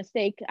made the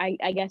mistake.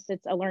 I guess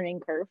it's a learning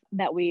curve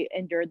that we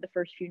endured the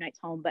first few nights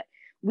home, but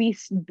we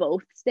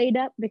both stayed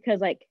up because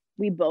like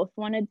we both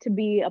wanted to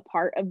be a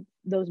part of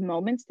those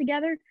moments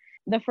together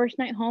the first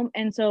night home.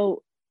 And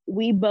so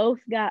we both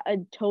got a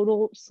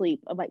total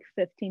sleep of like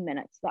 15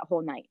 minutes that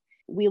whole night.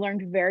 We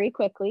learned very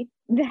quickly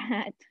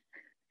that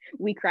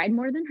we cried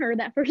more than her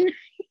that first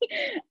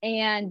night.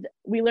 And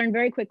we learned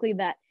very quickly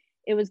that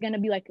it was going to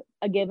be like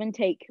a give and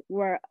take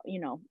where,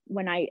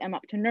 when I am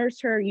up to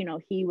nurse her,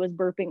 he was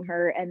burping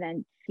her and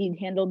then he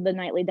handled the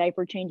nightly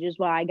diaper changes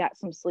while I got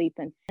some sleep,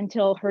 and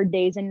until her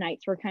days and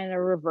nights were kind of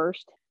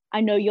reversed.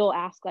 I know you'll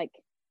ask like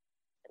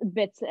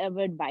bits of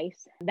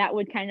advice. That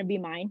would kind of be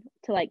mine,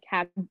 to like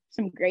have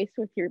some grace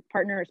with your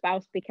partner or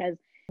spouse because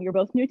you're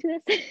both new to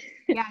this.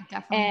 Yeah,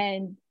 definitely.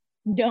 And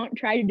don't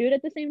try to do it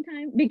at the same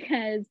time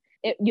because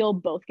you'll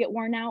both get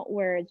worn out.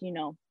 Whereas,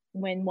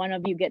 when one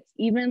of you gets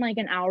even like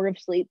an hour of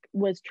sleep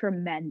was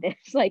tremendous,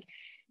 like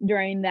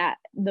during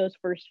those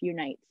first few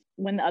nights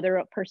when the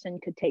other person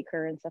could take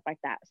her and stuff like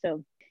that.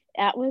 So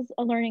that was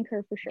a learning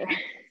curve for sure.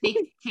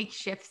 Yeah. Take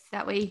shifts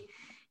that way.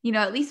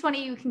 At least one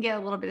of you can get a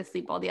little bit of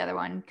sleep while the other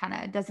one kind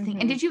of does the thing.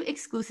 And did you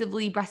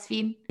exclusively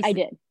breastfeed? I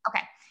did.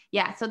 Okay.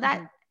 Yeah. So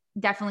that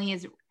definitely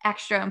is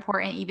extra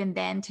important even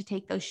then to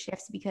take those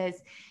shifts because,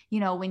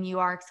 when you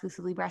are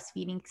exclusively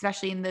breastfeeding,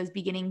 especially in those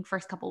beginning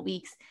first couple of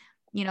weeks,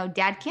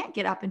 dad can't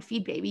get up and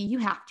feed baby. You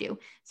have to.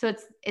 So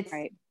it's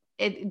right.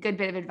 A good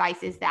bit of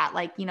advice is that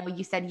like,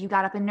 you said you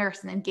got up and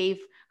nursed and then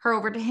gave her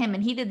over to him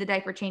and he did the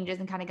diaper changes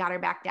and kind of got her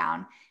back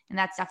down. And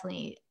that's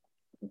definitely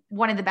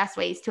one of the best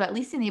ways to at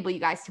least enable you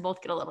guys to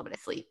both get a little bit of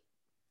sleep.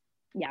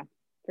 Yeah,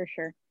 for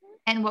sure.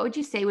 And what would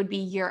you say would be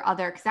your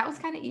other, because that was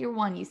kind of your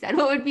one you said,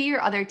 what would be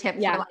your other tip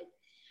for like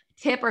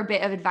tip or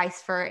bit of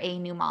advice for a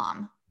new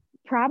mom?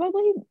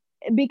 Probably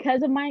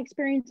because of my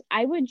experience,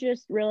 I would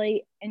just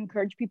really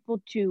encourage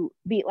people to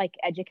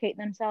educate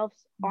themselves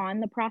on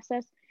the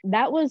process.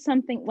 That was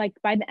something like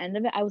by the end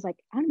of it, I was like,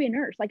 I want to be a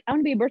nurse. Like I want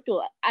to be a birth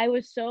doula. I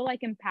was so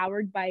like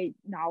empowered by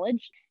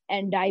knowledge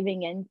and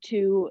diving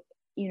into,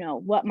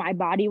 what my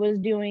body was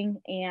doing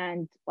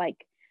and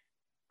like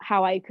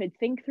how I could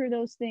think through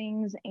those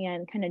things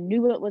and kind of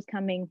knew what was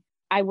coming.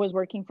 I was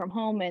working from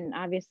home and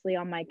obviously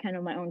on my kind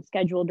of my own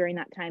schedule during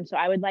that time. So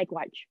I would like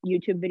watch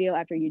YouTube video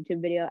after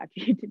YouTube video after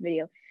YouTube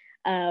video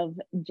of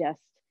just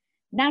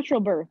natural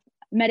birth,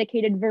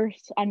 medicated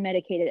versus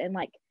unmedicated, and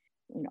like,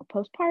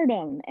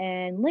 postpartum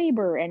and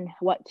labor and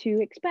what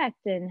to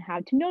expect and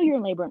how to know you're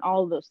in labor and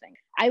all of those things.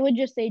 I would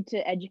just say to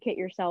educate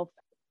yourself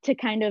to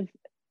kind of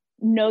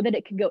know that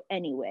it could go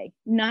anyway,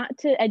 not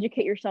to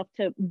educate yourself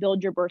to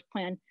build your birth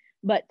plan,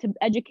 but to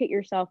educate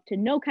yourself to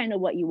know kind of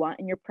what you want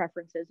and your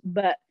preferences,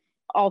 but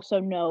also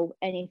know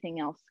anything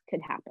else could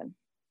happen.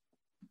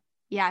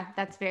 Yeah,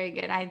 that's very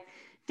good. I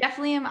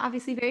definitely am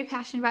obviously very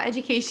passionate about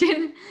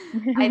education.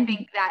 I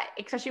think that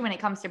especially when it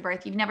comes to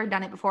birth, you've never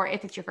done it before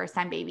if it's your first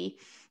time baby.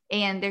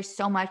 And there's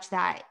so much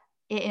that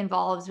it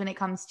involves when it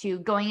comes to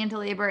going into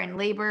labor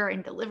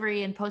and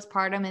delivery and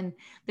postpartum. And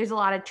there's a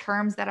lot of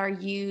terms that are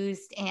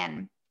used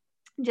and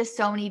just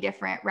so many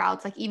different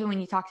routes. Like even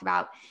when you talked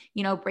about,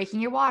 breaking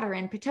your water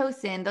and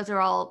Pitocin, those are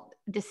all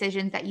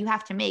decisions that you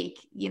have to make.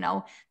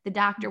 The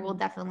doctor will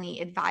definitely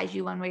advise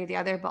you one way or the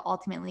other, but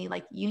ultimately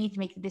like you need to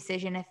make the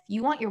decision if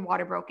you want your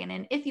water broken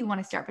and if you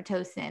want to start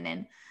Pitocin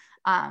and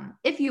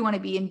if you want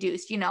to be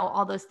induced,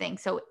 all those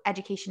things. So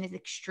education is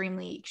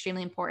extremely,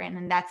 extremely important.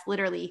 And that's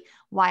literally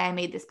why I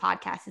made this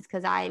podcast, is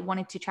because I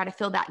wanted to try to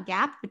fill that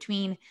gap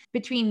between,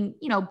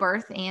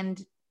 birth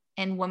and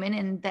women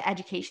and the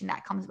education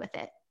that comes with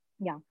it.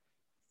 Yeah.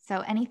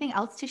 So anything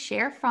else to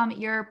share from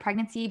your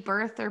pregnancy,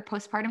 birth, or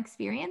postpartum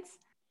experience?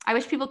 I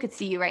wish people could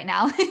see you right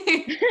now.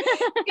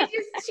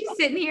 She's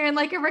sitting here in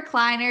like a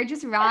recliner,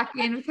 just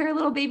rocking with her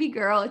little baby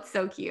girl. It's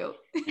so cute.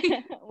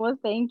 Well,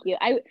 thank you.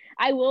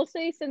 I will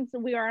say, since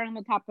we are on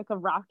the topic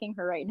of rocking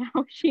her right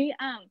now,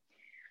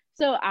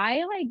 so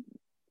I like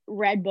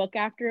read book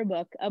after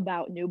book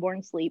about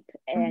newborn sleep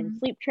and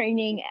sleep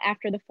training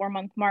after the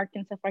 4-month mark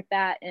and stuff like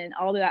that and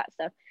all of that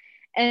stuff.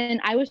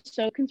 And I was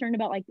so concerned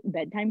about like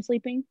bedtime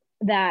sleeping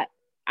that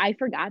I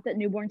forgot that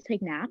newborns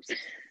take naps.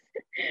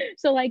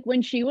 So like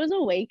when she was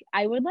awake,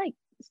 I would like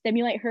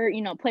stimulate her,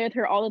 play with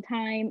her all the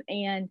time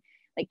and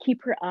like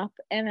keep her up.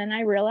 And then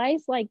I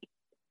realized like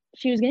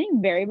she was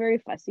getting very, very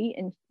fussy.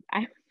 And I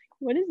was like,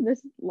 what is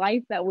this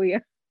life that we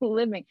are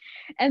living?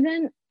 And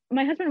then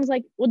my husband was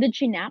like, well, did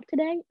she nap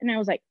today? And I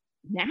was like,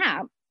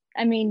 nap?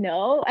 I mean,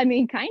 no, I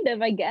mean, kind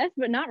of, I guess,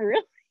 but not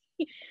really.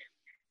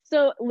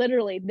 So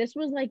literally, this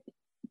was like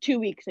 2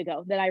 weeks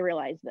ago that I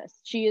realized this.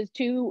 She's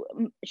 2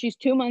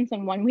 months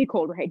and 1 week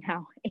old right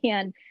now.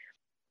 And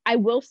I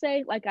will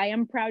say, like, I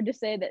am proud to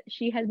say that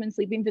she has been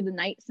sleeping through the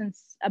night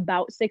since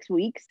about 6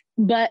 weeks,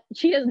 but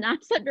she has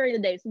not slept during the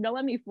day. So don't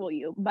let me fool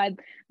you by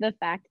the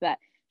fact that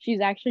she's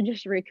actually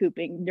just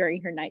recouping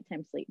during her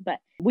nighttime sleep. But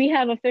we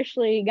have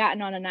officially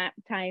gotten on a nap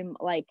time,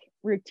 like,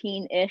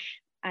 routine-ish.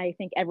 I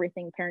think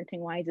everything parenting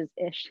wise is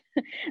ish.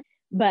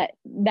 But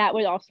that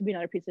would also be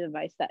another piece of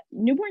advice, that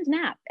newborns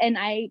nap. And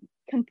I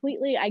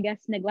completely, I guess,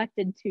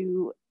 neglected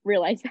to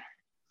realize that.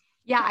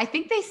 Yeah, I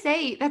think they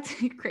say, that's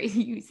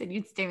crazy. You said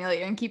you'd stimulate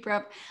her and keep her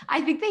up.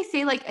 I think they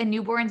say like a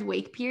newborn's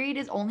wake period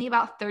is only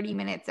about 30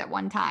 minutes at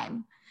one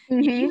time.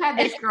 Mm-hmm. You had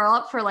this girl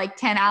up for like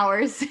 10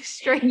 hours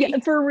straight. Yeah,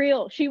 for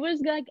real. She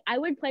was like, I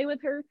would play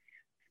with her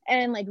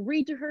and like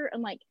read to her.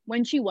 And like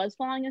when she was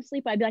falling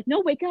asleep, I'd be like,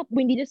 no, wake up.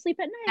 We need to sleep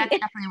at night.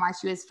 That's definitely why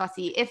she was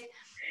fussy. If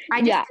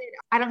I just did,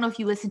 I don't know if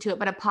you listened to it,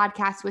 but a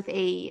podcast with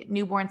a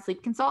newborn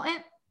sleep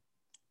consultant.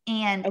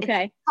 And it's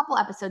a couple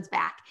episodes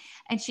back.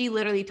 And she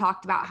literally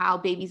talked about how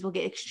babies will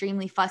get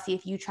extremely fussy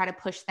if you try to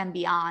push them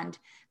beyond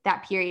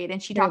that period.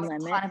 And she talks a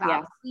ton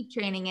about sleep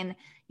training and,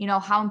 you know,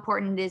 how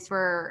important it is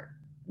for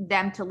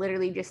them to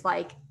literally just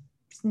like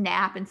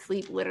nap and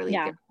sleep literally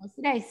most of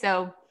the day.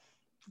 So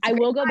I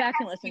will go back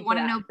and listen. You want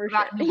to know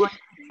about newborn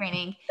sleep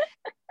training?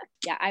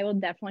 Yeah, I will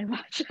definitely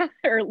watch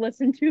or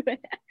listen to it.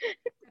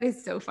 That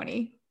is so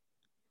funny.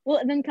 Well,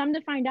 and then come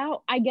to find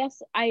out, I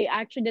guess I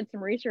actually did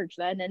some research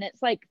then, and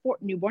it's like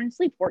newborn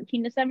sleep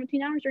 14 to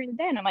 17 hours during the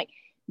day. And I'm like,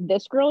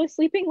 this girl is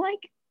sleeping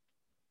like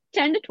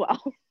 10 to 12.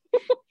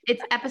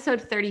 It's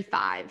episode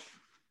 35.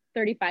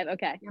 35.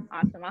 Okay. Yep.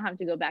 Awesome. I'll have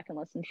to go back and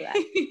listen to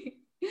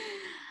that.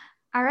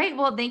 All right.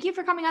 Well, thank you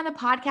for coming on the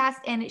podcast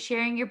and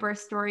sharing your birth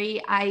story.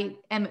 I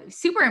am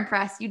super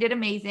impressed. You did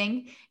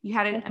amazing. You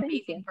had an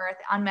amazing birth,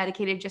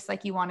 unmedicated, just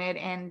like you wanted.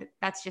 And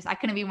that's just, I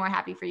couldn't be more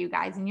happy for you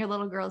guys. And your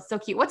little girl is so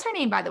cute. What's her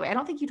name, by the way? I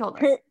don't think you told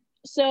us.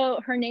 So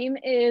her name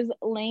is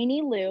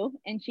Lainey Lou,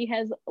 and she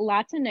has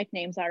lots of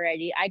nicknames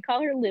already. I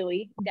call her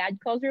Louie. Dad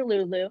calls her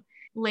Lulu.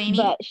 Lainey?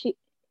 But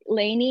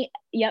Lainey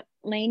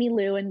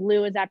Lou, and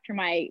Lou is after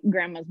my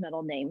grandma's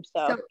middle name.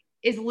 So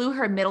is Lou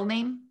her middle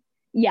name?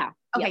 Yeah.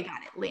 Okay,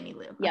 got it. Lainey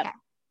Lou. Yep. Okay.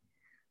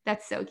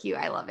 That's so cute.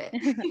 I love it.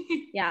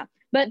 Yeah.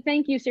 But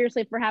thank you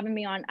seriously for having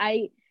me on.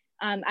 I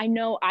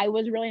know I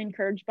was really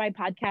encouraged by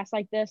podcasts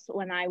like this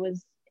when I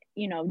was,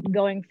 you know,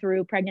 going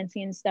through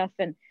pregnancy and stuff.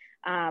 And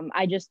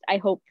I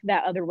hope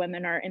that other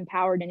women are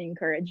empowered and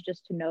encouraged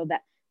just to know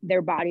that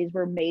their bodies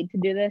were made to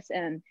do this,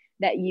 and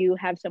that you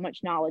have so much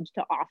knowledge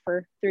to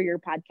offer through your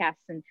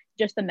podcasts and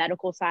just the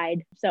medical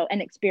side. So,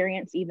 and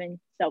experience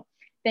even. So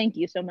thank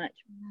you so much.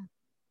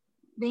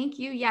 Thank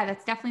you. Yeah,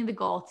 that's definitely the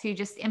goal, to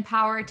just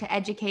empower, to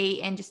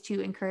educate, and just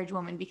to encourage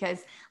women,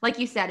 because like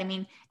you said, I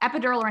mean,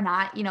 epidural or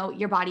not, you know,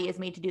 your body is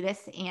made to do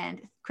this,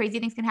 and crazy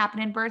things can happen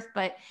in birth,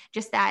 but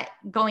just that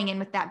going in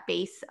with that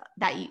base,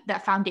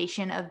 that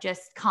foundation of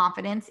just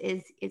confidence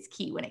is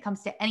key when it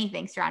comes to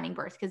anything surrounding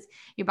birth, because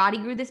your body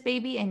grew this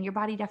baby and your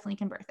body definitely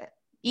can birth it.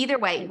 Either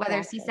way,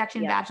 whether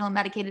C-section, vaginal,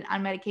 medicated,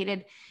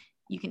 unmedicated,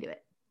 you can do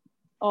it.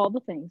 All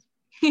the things.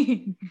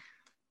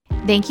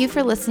 Thank you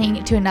for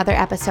listening to another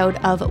episode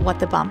of What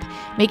the Bump.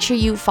 Make sure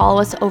you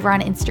follow us over on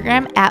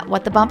Instagram at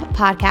What the Bump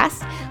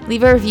Podcast.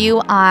 Leave a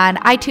review on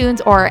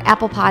iTunes or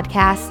Apple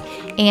Podcasts,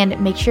 and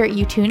make sure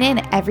you tune in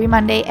every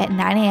Monday at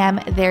 9 a.m.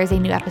 There's a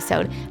new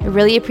episode. I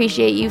really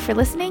appreciate you for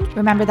listening.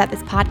 Remember that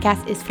this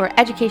podcast is for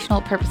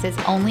educational purposes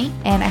only,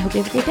 and I hope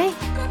you have a great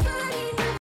day.